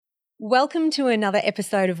Welcome to another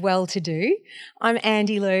episode of Well To Do. I'm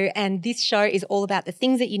Andi Lou, and this show is all about the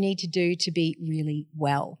things that you need to do to be really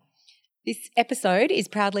well. This episode is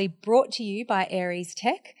proudly brought to you by Aries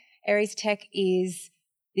Tech. Aries Tech is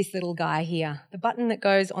this little guy here, the button that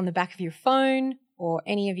goes on the back of your phone or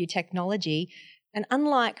any of your technology. And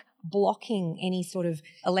unlike blocking any sort of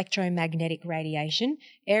electromagnetic radiation,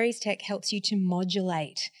 Aries Tech helps you to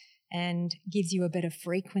modulate and gives you a better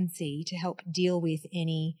frequency to help deal with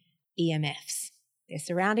any EMFs. They're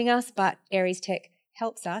surrounding us, but Aries Tech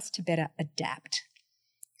helps us to better adapt.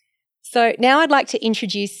 So now I'd like to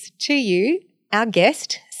introduce to you our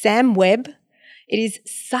guest, Sam Webb. It is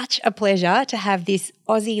such a pleasure to have this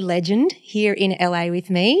Aussie legend here in LA with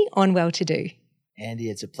me on Well To Do. Andi,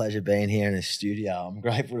 it's a pleasure being here in the studio. I'm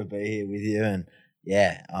grateful to be here with you, and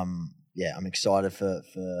I'm excited for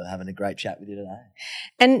having a great chat with you today.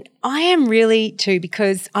 And I am really too,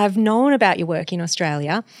 because I've known about your work in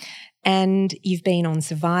Australia, and you've been on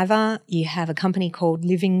Survivor. You have a company called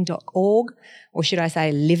living.org, or should I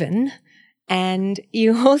say Livin', and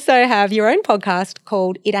you also have your own podcast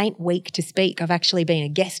called It Ain't Weak to Speak. I've actually been a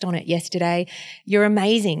guest on it yesterday. You're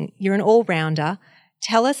amazing. You're an all-rounder.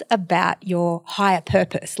 Tell us about your higher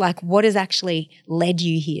purpose. Like, what has actually led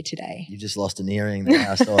you here today? You just lost an earring there.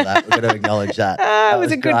 I saw that. We've got to acknowledge that. It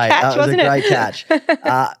was a good catch, wasn't it? That was a great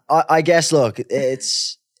catch. I guess, look,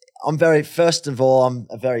 I'm very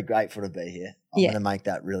grateful to be here. I'm going to make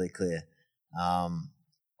that really clear. I'm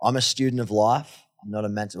a student of life. I'm not a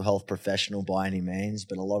mental health professional by any means,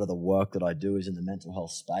 but a lot of the work that I do is in the mental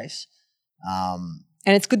health space. And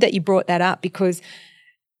it's good that you brought that up, because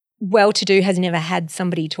Well To Do has never had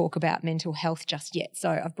somebody talk about mental health just yet.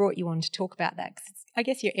 So I've brought you on to talk about that, because it's, I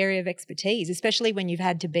guess, your area of expertise, especially when you've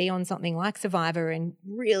had to be on something like Survivor and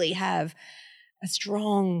really have a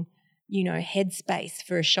strong, headspace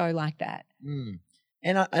for a show like that.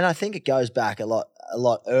 And I think it goes back a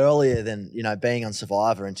lot earlier than, being on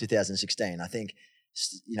Survivor in 2016. I think,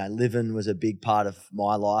 living was a big part of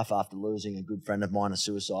my life after losing a good friend of mine to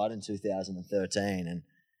suicide in 2013. And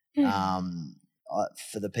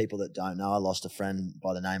for the people that don't know, I lost a friend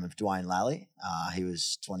by the name of Dwayne Lally. He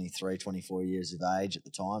was 23, 24 years of age at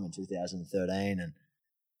the time in 2013. And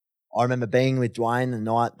I remember being with Dwayne the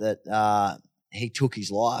night that he took his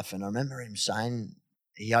life. And I remember him saying,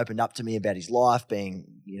 he opened up to me about his life being,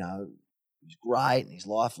 it was great and his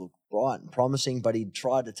life looked bright and promising, but he'd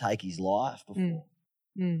tried to take his life before.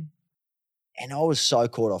 And I was so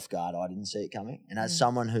caught off guard, I didn't see it coming. And as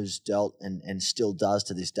someone who's dealt and still does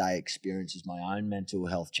to this day experiences my own mental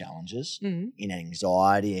health challenges in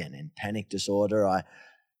anxiety and in panic disorder, I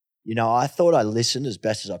thought I listened as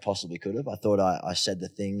best as I possibly could have. I thought I said the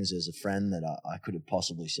things as a friend that I could have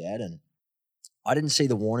possibly said, and I didn't see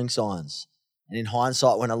the warning signs. And in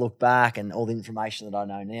hindsight, when I look back and all the information that I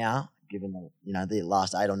know now, given the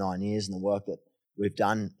last 8 or 9 years and the work that we've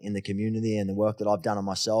done in the community and the work that I've done on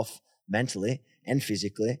myself mentally and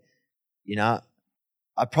physically, there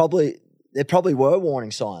probably were warning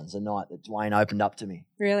signs the night that Dwayne opened up to me.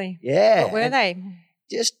 Really? Yeah. What were they?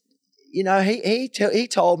 Just, he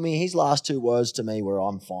told me his last 2 words to me were,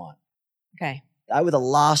 "I'm fine." Okay. They were the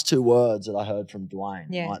last 2 words that I heard from Dwayne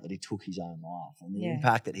the Yeah. night that he took his own life, and the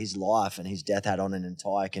impact that his life and his death had on an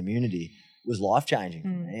entire community was life-changing for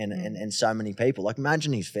me and so many people. Like,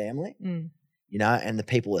 imagine his family, and the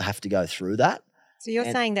people that have to go through that. So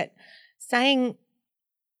you're saying that saying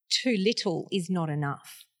too little is not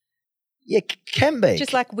enough? Yeah, can be.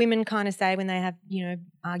 Just like women kind of say when they have,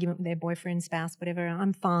 argument with their boyfriend, spouse, whatever,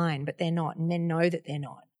 "I'm fine," but they're not, and men know that they're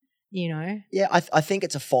not, Yeah, I think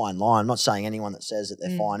it's a fine line. I'm not saying anyone that says that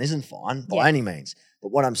they're fine isn't fine by any means.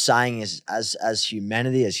 But what I'm saying is as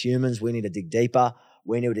humanity, as humans, we need to dig deeper.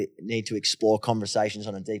 We need to explore conversations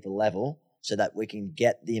on a deeper level so that we can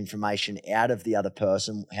get the information out of the other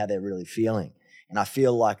person, how they're really feeling. And I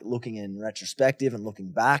feel like, looking in retrospective and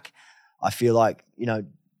looking back, I feel like,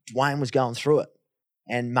 Dwayne was going through it.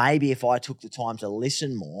 And maybe if I took the time to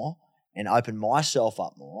listen more and open myself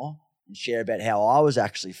up more and share about how I was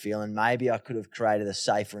actually feeling, maybe I could have created a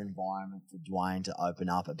safer environment for Dwayne to open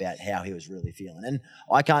up about how he was really feeling. And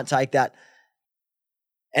I can't take that.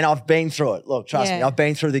 And I've been through it. Look, trust me, I've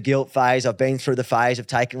been through the guilt phase. I've been through the phase of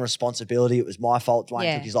taking responsibility. It was my fault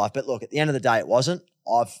Dwayne took his life. But look, at the end of the day, it wasn't.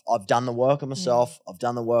 I've done the work on myself. I've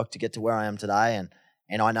done the work to get to where I am today.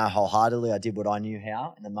 And I know wholeheartedly I did what I knew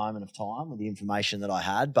how in the moment of time with the information that I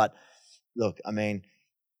had. But look, I mean,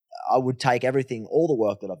 I would take everything, all the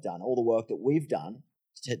work that I've done, all the work that we've done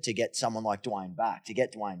to get someone like Dwayne back, to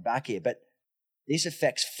get Dwayne back here. But this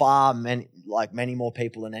affects many more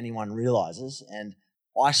people than anyone realizes. And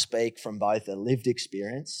I speak from both a lived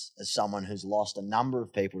experience as someone who's lost a number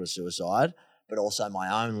of people to suicide, but also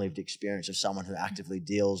my own lived experience of someone who actively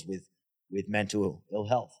deals with mental ill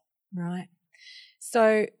health. Right.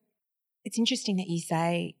 So it's interesting that you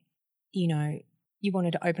say, you know, you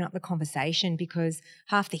wanted to open up the conversation because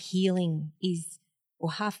half the healing is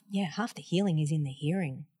in the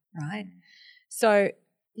hearing, right? So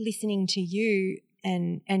listening to you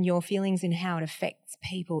and your feelings and how it affects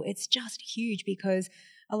people, it's just huge because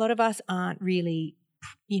a lot of us aren't really,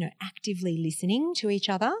 actively listening to each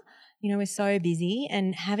other. We're so busy,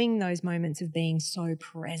 and having those moments of being so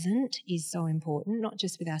present is so important, not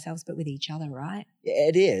just with ourselves but with each other, right? Yeah,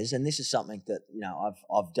 it is, and this is something that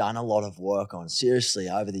I've done a lot of work on seriously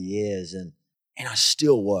over the years, and I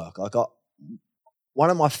still work. One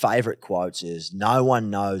of my favourite quotes is, "No one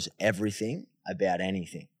knows everything about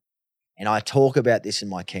anything," and I talk about this in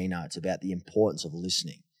my keynotes about the importance of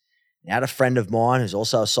listening. I had a friend of mine who's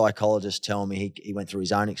also a psychologist tell me he went through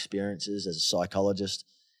his own experiences as a psychologist.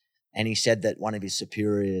 And he said that one of his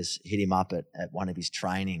superiors hit him up at one of his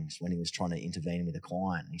trainings when he was trying to intervene with a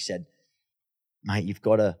client. He said, "Mate, you've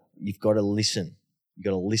got to listen. You've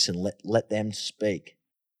got to listen. Let them speak.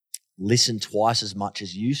 Listen twice as much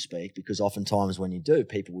as you speak, because oftentimes when you do,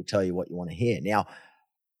 people will tell you what you want to hear." Now,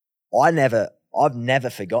 I've never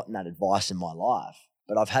forgotten that advice in my life,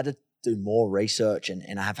 but I've had to do more research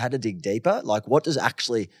and I have had to dig deeper. Like, what does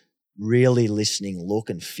actually really listening look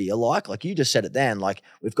and feel like? Like you just said it then, like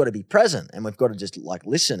we've got to be present and we've got to just like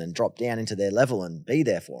listen and drop down into their level and be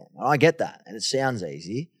there for them. And I get that, and it sounds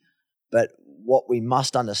easy, but what we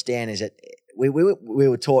must understand is that we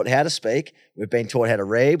were taught how to speak, we've been taught how to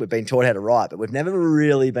read, we've been taught how to write, but we've never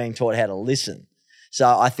really been taught how to listen. So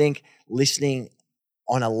I think listening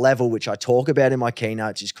on a level which I talk about in my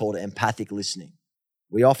keynotes is called empathic listening.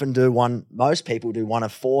 We often most people do one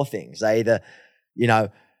of four things. They either,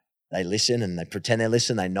 they listen and they pretend they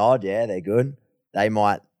listen, they nod, yeah, they're good. They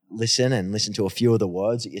might listen and listen to a few of the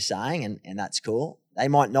words that you're saying, and that's cool. They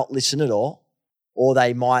might not listen at all, or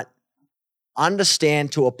they might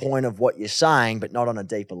understand to a point of what you're saying, but not on a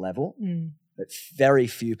deeper level. But very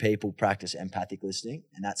few people practice empathic listening,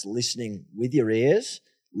 and that's listening with your ears,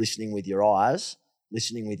 listening with your eyes,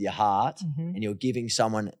 listening with your heart, and you're giving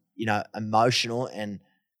someone,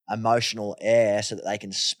 emotional air so that they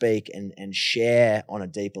can speak and share on a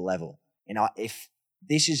deeper level. If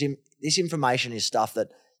this information is stuff that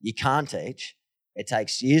you can't teach, it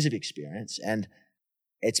takes years of experience, and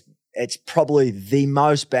it's probably the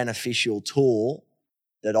most beneficial tool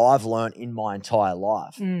that I've learned in my entire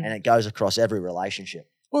life, and it goes across every relationship.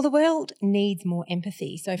 Well, the world needs more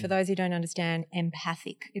empathy. So for those who don't understand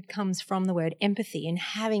empathic, it comes from the word empathy, and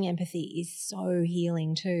having empathy is so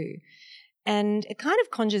healing too. And it kind of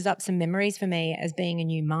conjures up some memories for me as being a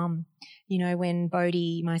new mum. When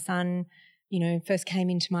Bodhi, my son, first came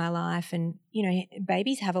into my life, and,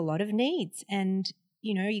 babies have a lot of needs, and,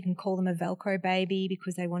 you can call them a Velcro baby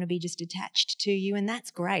because they want to be just attached to you, and that's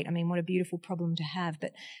great. I mean, what a beautiful problem to have.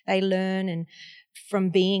 But they learn and from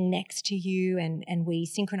being next to you, and we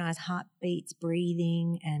synchronize heartbeats,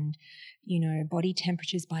 breathing, and, body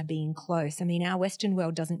temperatures by being close. I mean, our Western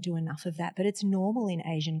world doesn't do enough of that, but it's normal in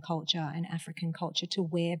Asian culture and African culture to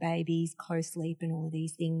wear babies, co-sleep, and all of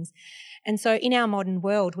these things. And so in our modern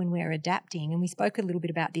world, when we're adapting, and we spoke a little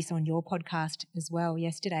bit about this on your podcast as well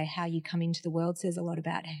yesterday, how you come into the world says a lot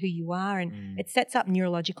about who you are, and it sets up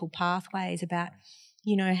neurological pathways about,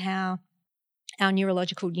 how our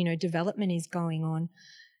neurological, development is going on.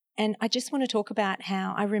 And I just want to talk about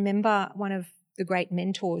how I remember one of the great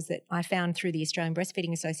mentors that I found through the Australian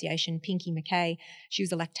Breastfeeding Association, Pinky McKay. She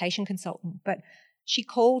was a lactation consultant, but she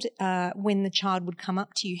called when the child would come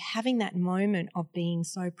up to you, having that moment of being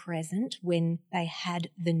so present when they had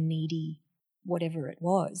the needy, whatever it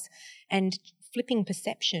was, and flipping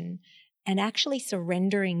perception and actually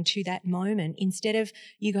surrendering to that moment instead of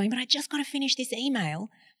you going, but I just got to finish this email,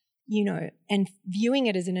 and viewing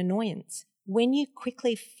it as an annoyance. When you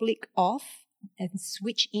quickly flick off and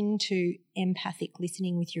switch into empathic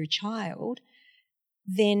listening with your child,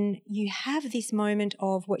 then you have this moment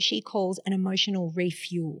of what she calls an emotional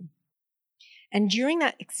refuel. And during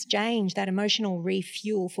that exchange, that emotional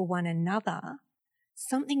refuel for one another,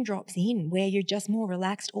 something drops in where you're just more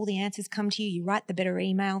relaxed, all the answers come to you, you write the better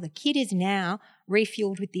email, the kid is now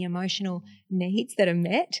refueled with the emotional needs that are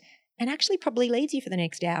met, and actually probably leaves you for the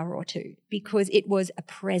next hour or two because it was a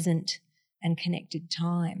present and connected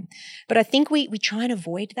time. But I think we try and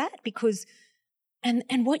avoid that because,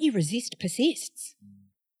 and what you resist persists.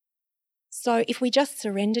 So if we just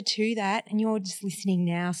surrender to that, and you're just listening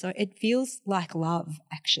now, so it feels like love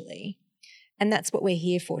actually. And that's what we're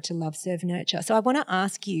here for, to love, serve, nurture. So I want to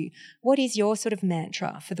ask you, what is your sort of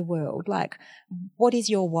mantra for the world? Like, what is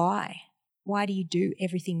your why? Why do you do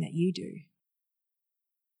everything that you do?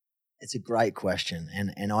 It's a great question.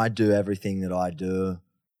 And I do everything that I do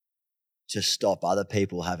to stop other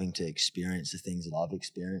people having to experience the things that I've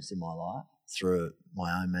experienced in my life through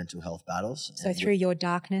my own mental health battles. So through your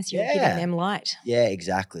darkness, you're giving them light. Yeah,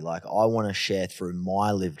 exactly. Like, I want to share through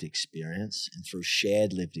my lived experience and through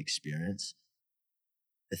shared lived experience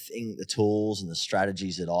the tools and the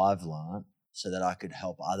strategies that I've learned so that I could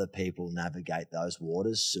help other people navigate those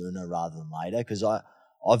waters sooner rather than later. Because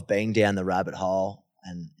I've been down the rabbit hole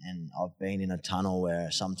and I've been in a tunnel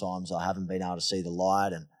where sometimes I haven't been able to see the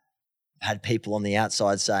light, and I've had people on the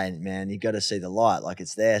outside saying, man, you got to see the light, like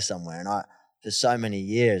it's there somewhere. And for so many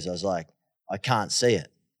years, I was like, I can't see it.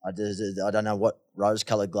 I don't know what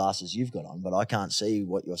rose-colored glasses you've got on, but I can't see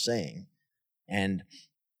what you're seeing. And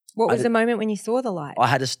what was the moment when you saw the light? I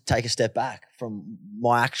had to take a step back from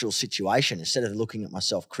my actual situation. Instead of looking at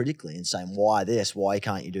myself critically and saying, why this? Why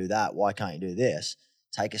can't you do that? Why can't you do this?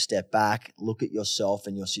 Take a step back, look at yourself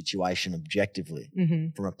and your situation objectively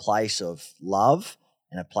from a place of love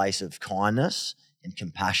and a place of kindness and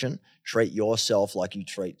compassion. Treat yourself like you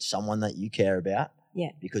treat someone that you care about,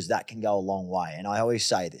 because that can go a long way. And I always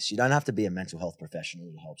say this, you don't have to be a mental health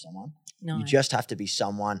professional to help someone. No. You just have to be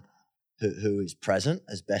someone who is present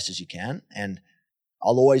as best as you can. And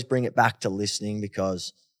I'll always bring it back to listening,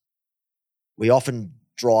 because we often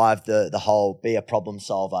drive the whole be a problem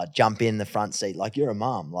solver, jump in the front seat like you're a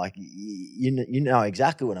mum. Like, you know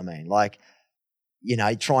exactly what I mean. Like, you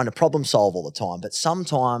know, trying to problem solve all the time. But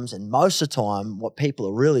sometimes, and most of the time, what people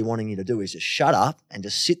are really wanting you to do is just shut up and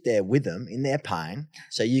just sit there with them in their pain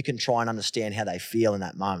so you can try and understand how they feel in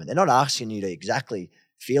that moment. They're not asking you to exactly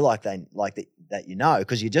feel like that you know,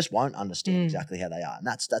 because you just won't understand exactly how they are. And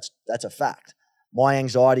that's a fact. My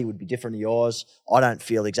anxiety would be different to yours. I don't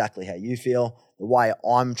feel exactly how you feel. The way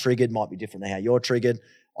I'm triggered might be different than how you're triggered.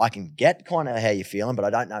 I can get kind of how you're feeling, but I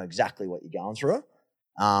don't know exactly what you're going through.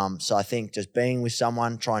 So I think just being with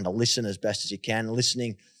someone, trying to listen as best as you can,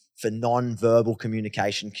 listening for non-verbal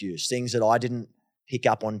communication cues, things that I didn't pick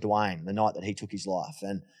up on Dwayne the night that he took his life.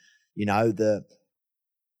 And, you know, the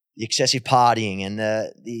excessive partying and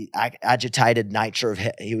the agitated nature of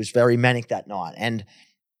he was very manic that night. And,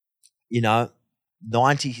 you know,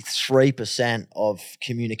 93% of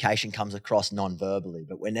communication comes across non-verbally,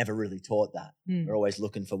 but we're never really taught that. We're always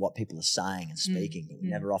looking for what people are saying and speaking, but we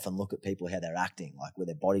never often look at people, how they're acting, like with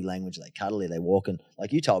their body language, are they cuddly, are they walking.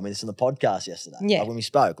 Like you told me this on the podcast yesterday, like when we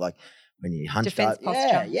spoke, like when you hunched defense up.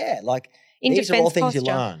 posture. Like in these are all things posture, you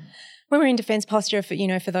learn. When we're in defense posture,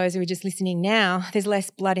 for those who are just listening now, there's less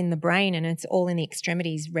blood in the brain and it's all in the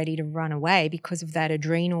extremities ready to run away because of that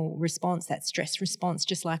adrenal response, that stress response,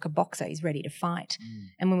 just like a boxer is ready to fight.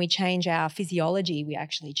 And when we change our physiology, we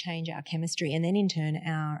actually change our chemistry and then in turn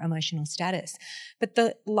our emotional status. But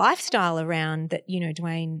the lifestyle around that,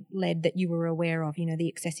 Dwayne led, that you were aware of, the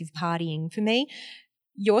excessive partying, for me,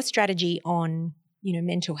 your strategy on,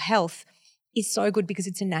 mental health is so good because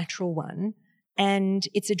it's a natural one. And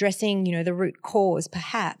it's addressing, the root cause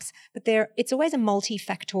perhaps, but it's always a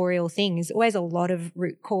multifactorial thing. There's always a lot of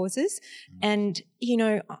root causes. And,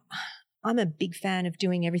 I'm a big fan of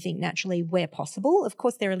doing everything naturally where possible. Of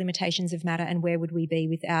course, there are limitations of matter, and where would we be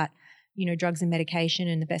without, drugs and medication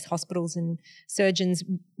and the best hospitals and surgeons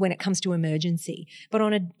when it comes to emergency. But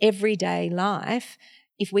on an everyday life,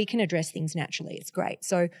 if we can address things naturally, it's great.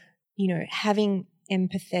 So, having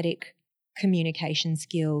empathetic communication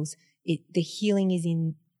skills, the healing is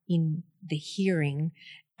in the hearing.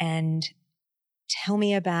 And tell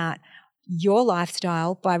me about your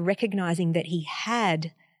lifestyle. By recognizing that he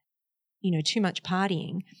had, too much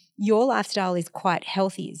partying, your lifestyle is quite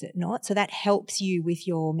healthy, is it not? So that helps you with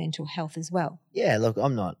your mental health as well. Yeah, look,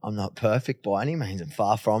 I'm not perfect by any means. I'm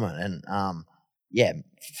far from it. And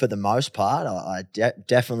for the most part, I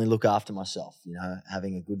definitely look after myself,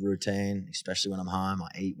 having a good routine, especially when I'm home.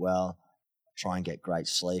 I eat well. Try and get great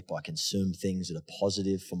sleep. I consume things that are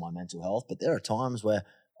positive for my mental health. But there are times where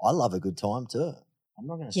I love a good time too. I'm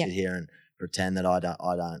not going to sit here and pretend that I don't.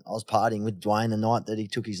 I was partying with Dwayne the night that he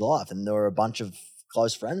took his life, and there were a bunch of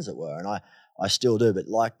close friends that were, and I still do. But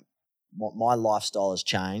like, my lifestyle has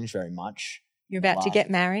changed very much. You're about to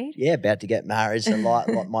get married? Yeah, about to get married. So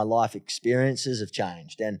my life experiences have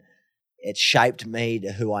changed, and it's shaped me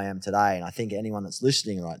to who I am today. And I think anyone that's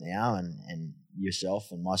listening right now, and yourself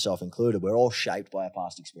and myself included, we're all shaped by our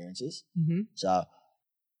past experiences. So,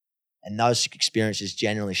 and those experiences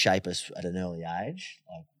generally shape us at an early age,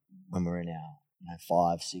 like when we're in our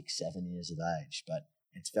 5, 6, 7 years of age. But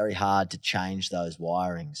it's very hard to change those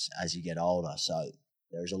wirings as you get older. So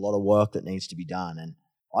there's a lot of work that needs to be done. And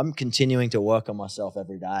I'm continuing to work on myself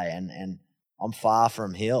every day, and I'm far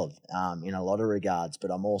from healed in a lot of regards,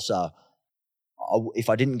 but I'm also, if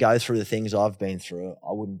I didn't go through the things I've been through,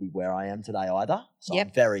 I wouldn't be where I am today either. So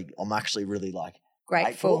I'm actually really like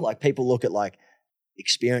grateful. Like people look at like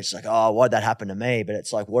experience like, oh, why'd that happen to me? But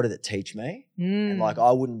it's like, what did it teach me? And like,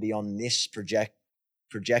 I wouldn't be on this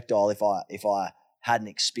projectile if I hadn't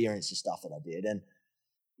experienced the stuff that I did. And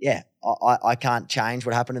yeah, I can't change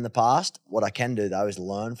what happened in the past. What I can do though is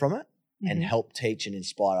learn from it and help teach and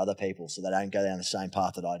inspire other people so they don't go down the same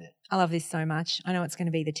path that I did. I love this so much. I know it's going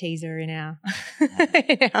to be the teaser in our,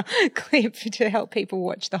 in our clip to help people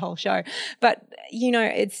watch the whole show. But, you know,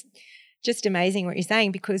 it's just amazing what you're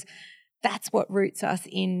saying, because that's what roots us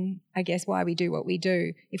in, I guess, why we do what we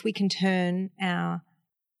do. If we can turn our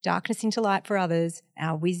darkness into light for others,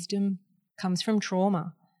 our wisdom comes from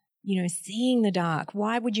trauma. You know, seeing the dark,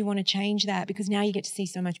 why would you want to change that? Because now you get to see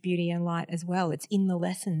so much beauty and light as well. It's in the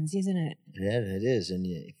lessons, isn't it? Yeah, it is. And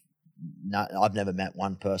I've never met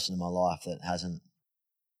one person in my life that hasn't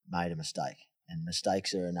made a mistake. And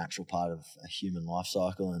mistakes are a natural part of a human life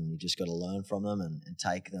cycle, and you just got to learn from them and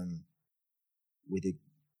take them with a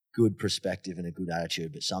good perspective and a good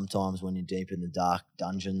attitude. But sometimes when you're deep in the dark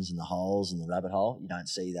dungeons and the holes and the rabbit hole, you don't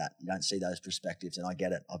see that. You don't see those perspectives. And I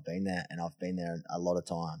get it. I've been there, and I've been there a lot of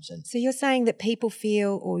times. And so you're saying that people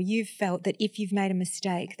feel, or you've felt, that if you've made a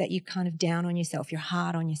mistake that you're kind of down on yourself, you're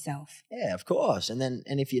hard on yourself. Yeah, of course. And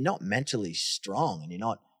if you're not mentally strong and you're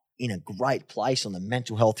not in a great place on the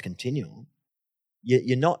mental health continuum,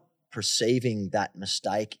 you're not perceiving that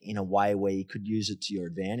mistake in a way where you could use it to your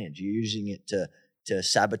advantage. You're using it to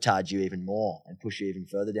sabotage you even more and push you even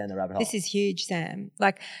further down the rabbit hole. This is huge, Sam.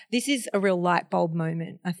 Like, this is a real light bulb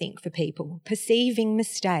moment, I think, for people. Perceiving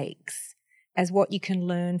mistakes as what you can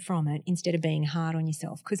learn from it instead of being hard on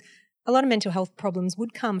yourself. Because a lot of mental health problems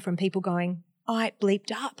would come from people going, I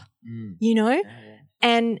bleeped up, you know?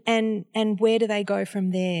 Yeah. And where do they go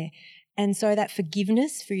from there? And so that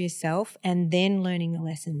forgiveness for yourself and then learning the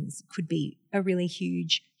lessons could be a really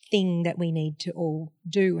huge thing that we need to all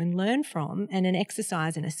do and learn from, and an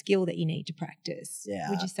exercise and a skill that you need to practice. Yeah,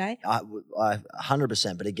 would you say? I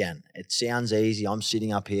 100%. But again, it sounds easy. I'm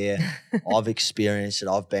sitting up here. I've experienced it.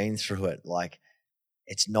 I've been through it. Like,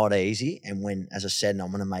 it's not easy. And when, as I said, and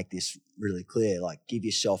I'm going to make this really clear, like, give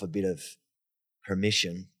yourself a bit of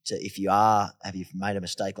permission to, if you've made a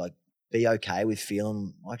mistake, like, be okay with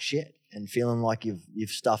feeling like shit and feeling like you've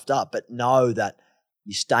stuffed up, but know that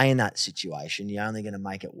you stay in that situation, you're only going to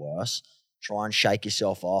make it worse. Try and shake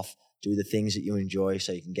yourself off. Do the things that you enjoy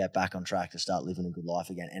so you can get back on track to start living a good life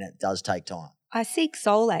again. And it does take time. I seek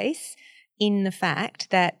solace in the fact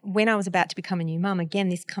that when I was about to become a new mum, again,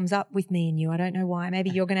 this comes up with me and you. I don't know why. Maybe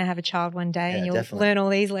you're going to have a child one day and you'll definitely learn all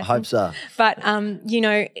these lessons. I hope so. But, you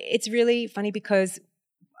know, it's really funny because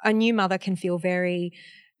a new mother can feel very,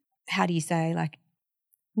 how do you say, like,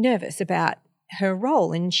 nervous about her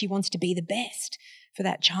role, and she wants to be the best for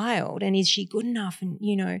that child, and is she good enough? And,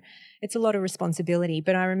 you know, it's a lot of responsibility.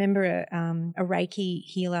 But I remember a Reiki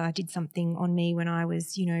healer did something on me when I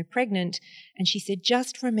was, you know, pregnant, and she said,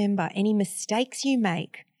 just remember, any mistakes you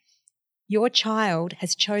make, your child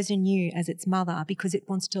has chosen you as its mother because it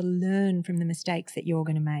wants to learn from the mistakes that you're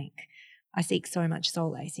going to make. I seek so much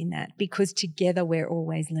solace in that, because together we're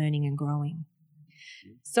always learning and growing.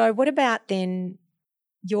 So what about then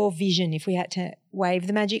your vision? If we had to wave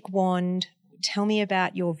the magic wand, tell me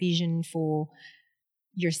about your vision for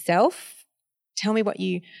yourself. Tell me what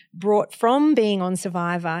you brought from being on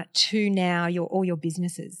Survivor to now all your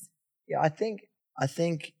businesses. Yeah, I think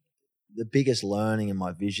the biggest learning in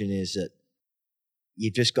my vision is that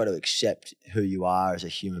you've just got to accept who you are as a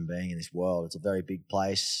human being in this world. It's a very big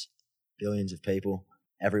place, billions of people.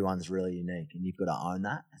 Everyone's really unique, and you've got to own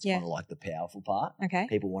that. It's kind of like the powerful part. Okay.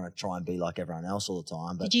 People want to try and be like everyone else all the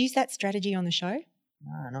time. But did you use that strategy on the show?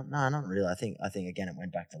 No, not really. I think again, it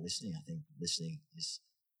went back to listening. I think listening is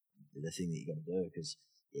the thing that you got to do, because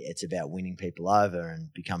it's about winning people over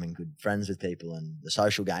and becoming good friends with people and the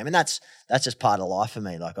social game. And that's just part of life for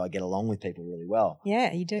me. Like, I get along with people really well.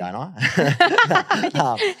 Yeah, you do. Don't I?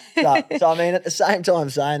 So I mean, at the same time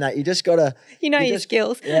saying that, you just got to... You know your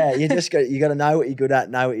skills. Yeah, you got to know what you're good at,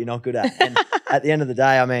 know what you're not good at. And at the end of the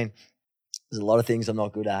day, I mean, there's a lot of things I'm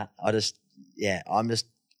not good at.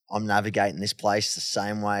 I'm navigating this place the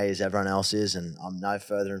same way as everyone else is, and I'm no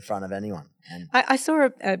further in front of anyone. And I saw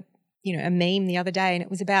a meme the other day, and it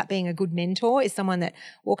was about being a good mentor is someone that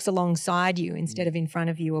walks alongside you instead of in front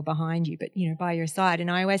of you or behind you, but, by your side. And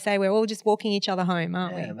I always say we're all just walking each other home,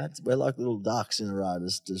 aren't we? Yeah, we're like little ducks in a row,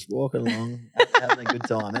 just walking along, having a good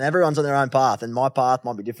time. And everyone's on their own path, and my path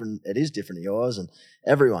might be different. It is different to yours and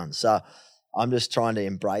everyone's. So I'm just trying to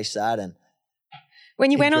embrace that. And when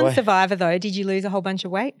you went on Survivor, though, did you lose a whole bunch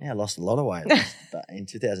of weight? Yeah, I lost a lot of weight. But in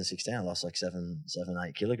 2016, I lost like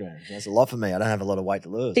 8 kilograms. That's a lot for me. I don't have a lot of weight to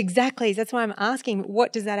lose. Exactly. That's why I'm asking,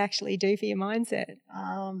 what does that actually do for your mindset?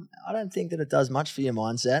 I don't think that it does much for your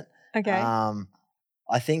mindset. Okay.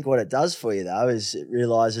 I think what it does for you, though, is it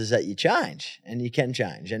realises that you change and you can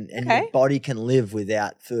change and okay. your body can live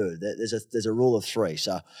without food. There's a rule of 3.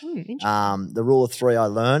 So the rule of 3 I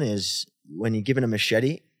learn is when you're given a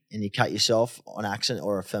machete and you cut yourself on accident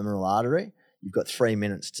or a femoral artery, you've got 3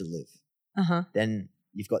 minutes to live. Uh-huh. Then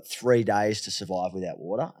you've got 3 days to survive without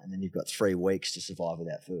water, and then you've got 3 weeks to survive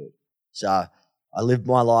without food. So I live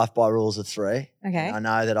my life by rules of 3. Okay. I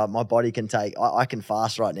know that my body can I can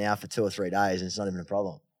fast right now for 2 or 3 days and it's not even a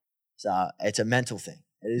problem. So it's a mental thing.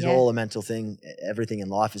 It is all a mental thing. Everything in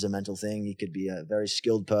life is a mental thing. You could be a very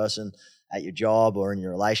skilled person at your job or in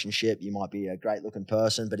your relationship. You might be a great looking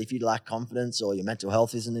person, but if you lack confidence or your mental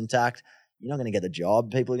health isn't intact, you're not going to get the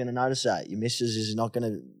job. People are going to notice that. Your missus is not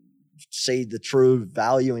going to see the true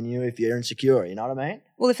value in you if you're insecure. You know what I mean?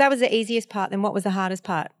 Well, if that was the easiest part, then what was the hardest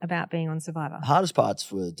part about being on Survivor? The hardest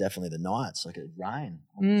parts were definitely the nights. Like it'd rain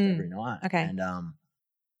almost every night. Okay. And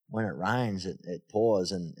when it rains, it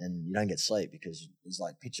pours and you don't get sleep because it's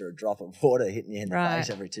like picture a drop of water hitting you in the face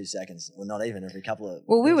every 2 seconds. Well, not even every couple of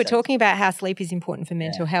Well, we were talking about how sleep is important for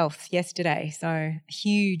mental health yesterday. So a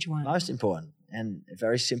huge one. Most important. And a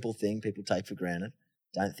very simple thing people take for granted.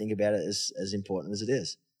 Don't think about it as important as it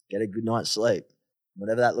is. Get a good night's sleep.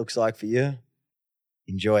 Whatever that looks like for you,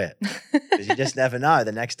 enjoy it. Because you just never know.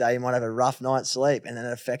 The next day you might have a rough night's sleep and then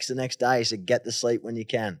it affects the next day. So get the sleep when you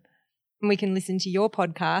can. And we can listen to your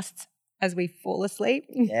podcasts as we fall asleep.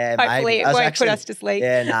 Yeah, hopefully maybe. it won't put us to sleep.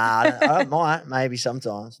 Yeah, nah, I might. Maybe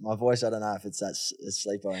sometimes. My voice, I don't know if it's that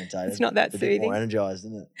sleep orientated. It's not that it's soothing. A bit more energized,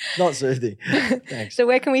 isn't it? It's not soothing. Thanks. So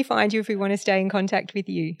where can we find you if we want to stay in contact with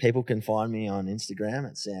you? People can find me on Instagram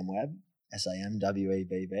at Sam Webb,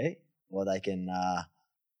 SAMWEBB, or they can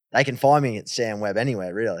find me at Sam Webb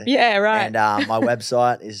anywhere, really. Yeah, right. And my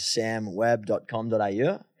website is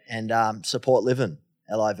samwebb.com.au and Support Living,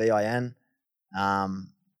 LIVIN,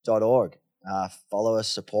 .org. Follow us,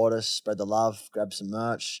 support us, spread the love, grab some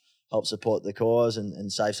merch, help support the cause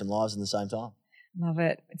and save some lives in the same time. Love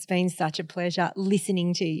it. It's been such a pleasure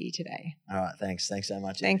listening to you today. All right, thanks. Thanks so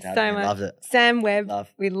much. Thanks so much. Loved it. Sam Webb,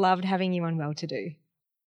 we loved having you on Well To Do.